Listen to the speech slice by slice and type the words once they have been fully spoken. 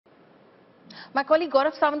My colleague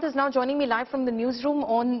Gaurav Sawant is now joining me live from the newsroom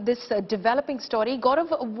on this developing story.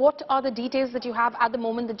 Gaurav, what are the details that you have at the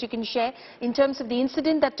moment that you can share in terms of the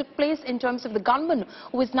incident that took place, in terms of the gunman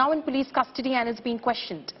who is now in police custody and is being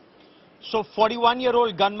questioned? So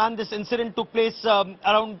 41-year-old gunman, this incident took place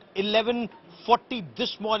around 11:40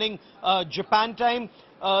 this morning, Japan time.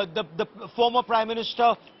 The former Prime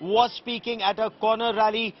Minister was speaking at a corner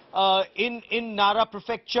rally in Nara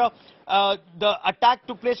prefecture. The attack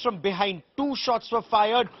took place from behind. Two shots were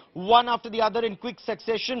fired, one after the other in quick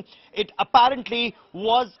succession. It apparently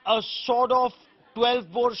was a sort of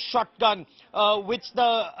 12-bore shotgun which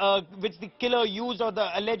the killer used, or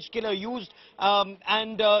the alleged killer used,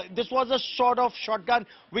 and this was a sort of shotgun,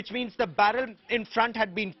 which means the barrel in front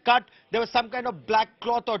had been cut. There was some kind of black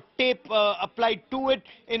cloth or tape applied to it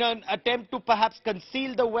in an attempt to perhaps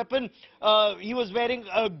conceal the weapon. He was wearing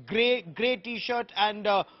a grey t-shirt and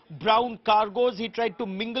brown cargos. He tried to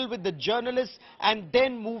mingle with the journalists and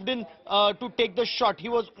then moved in to take the shot. He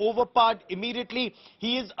was overpowered immediately.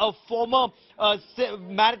 He is a former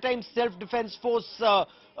maritime self-defense force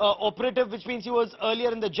operative, which means he was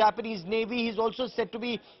earlier in the Japanese Navy. He's also said to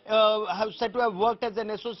be said to have worked as an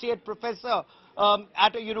associate professor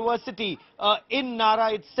at a university in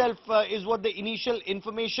Nara itself, is what the initial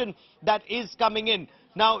information that is coming in.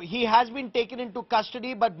 Now, he has been taken into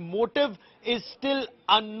custody, but motive is still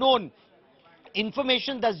unknown.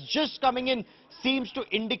 Information that's just coming in seems to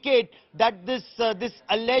indicate that this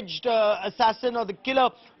alleged assassin or the killer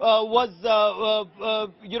was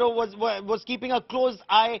keeping a close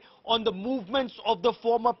eye on the movements of the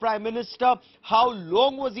former Prime Minister. How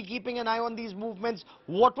long was he keeping an eye on these movements?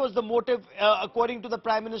 What was the motive, according to the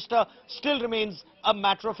Prime Minister, still remains a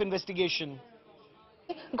matter of investigation.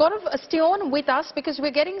 Gaurav, stay on with us because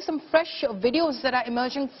we're getting some fresh videos that are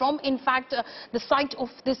emerging from, in fact, the site of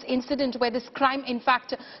this incident where this crime, in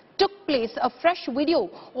fact, took place. A fresh video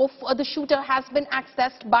of the shooter has been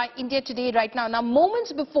accessed by India Today right now. Now,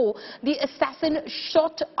 moments before the assassin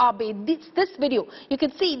shot Abe, this video, you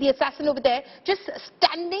can see the assassin over there just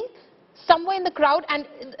standing somewhere in the crowd, and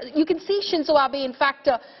you can see Shinzo Abe, in fact,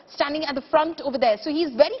 standing at the front over there. So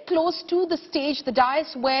he's very close to the stage, the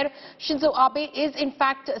dais, where Shinzo Abe is, in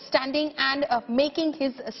fact, standing and making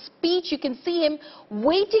his speech. You can see him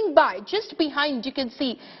waiting by, just behind, you can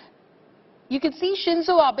see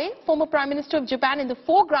Shinzo Abe, former Prime Minister of Japan, in the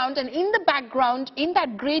foreground, and in the background, in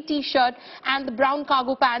that grey t-shirt and the brown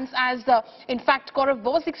cargo pants, as in fact Gaurav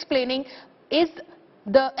was explaining, is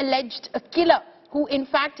the alleged killer, who in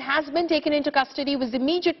fact has been taken into custody, was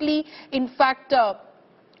immediately in fact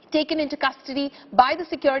taken into custody by the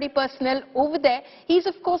security personnel over there. He's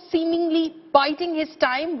of course seemingly biding his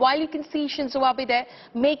time, while you can see Shinzo Abe there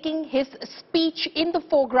making his speech in the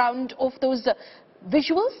foreground of those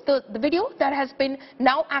visuals, the video that has been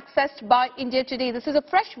now accessed by India Today. This is a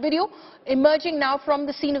fresh video emerging now from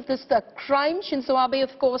the scene of this crime. Shinzo Abe,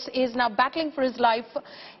 of course, is now battling for his life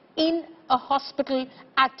in a hospital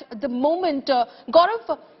at the moment.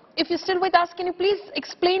 Gaurav, if you're still with us, can you please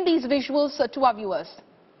explain these visuals to our viewers?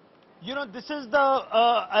 You know, this is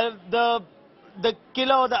the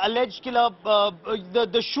killer, or the alleged killer,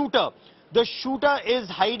 the shooter. The shooter is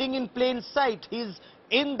hiding in plain sight. He's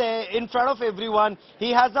in there in front of everyone.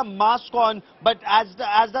 He has a mask on, but as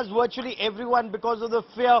does virtually everyone, because of the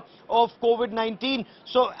fear of COVID-19.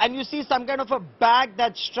 So, and you see some kind of a bag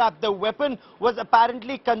that's strapped. The weapon was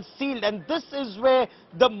apparently concealed, and this is where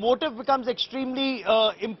the motive becomes extremely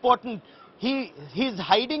important. He's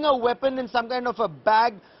hiding a weapon in some kind of a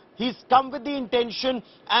bag. He's come with the intention,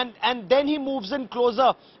 and then he moves in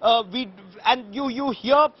closer. You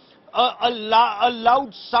hear a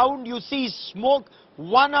loud sound. You see smoke.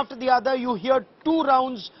 One after the other, you hear two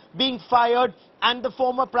rounds being fired, and the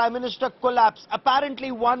former Prime Minister collapsed.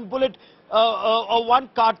 Apparently, one bullet or one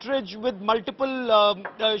cartridge with multiple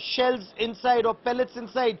shells inside, or pellets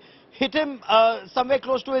inside, hit him somewhere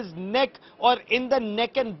close to his neck, or in the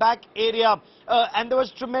neck and back area, and there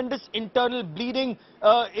was tremendous internal bleeding,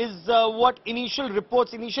 is what initial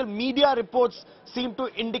media reports seem to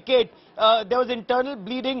indicate. There was internal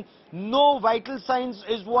bleeding, no vital signs,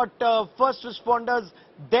 is what first responders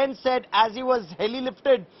then said as he was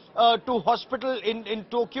heli-lifted to hospital in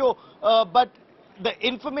Tokyo. But the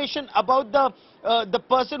information about the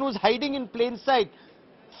person who's hiding in plain sight,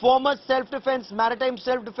 former self-defense, maritime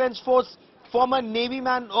self-defense force, former Navy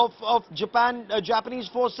man of Japanese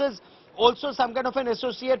forces, also some kind of an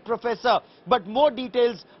associate professor, but more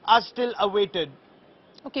details are still awaited.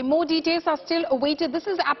 Okay, more details are still awaited. This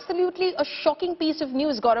is absolutely a shocking piece of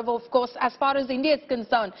news, Gaurav, of course, as far as India is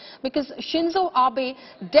concerned, because Shinzo Abe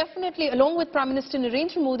definitely, along with Prime Minister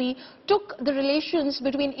Narendra Modi, took the relations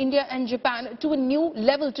between India and Japan to a new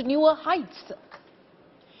level, to newer heights.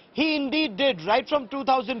 He indeed did, right from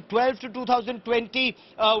 2012 to 2020,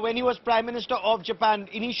 when he was Prime Minister of Japan,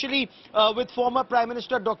 initially with former Prime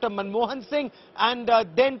Minister Dr. Manmohan Singh, and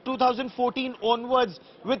then 2014 onwards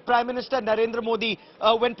with Prime Minister Narendra Modi.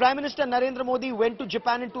 When Prime Minister Narendra Modi went to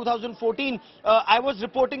Japan in 2014, I was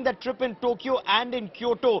reporting that trip in Tokyo and in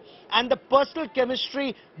Kyoto, and the personal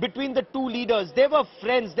chemistry between the two leaders. They were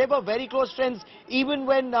friends, they were very close friends, even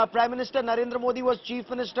when Prime Minister Narendra Modi was Chief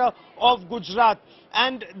Minister of Gujarat.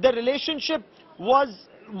 And the relationship was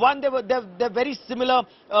one, they're very similar,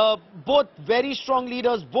 both very strong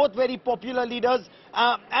leaders, both very popular leaders,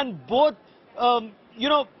 and both, you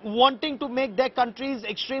know, wanting to make their countries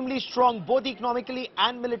extremely strong, both economically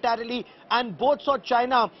and militarily, and both saw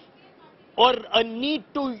China or a need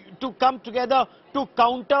to come together to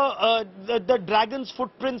counter the dragon's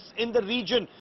footprints in the region.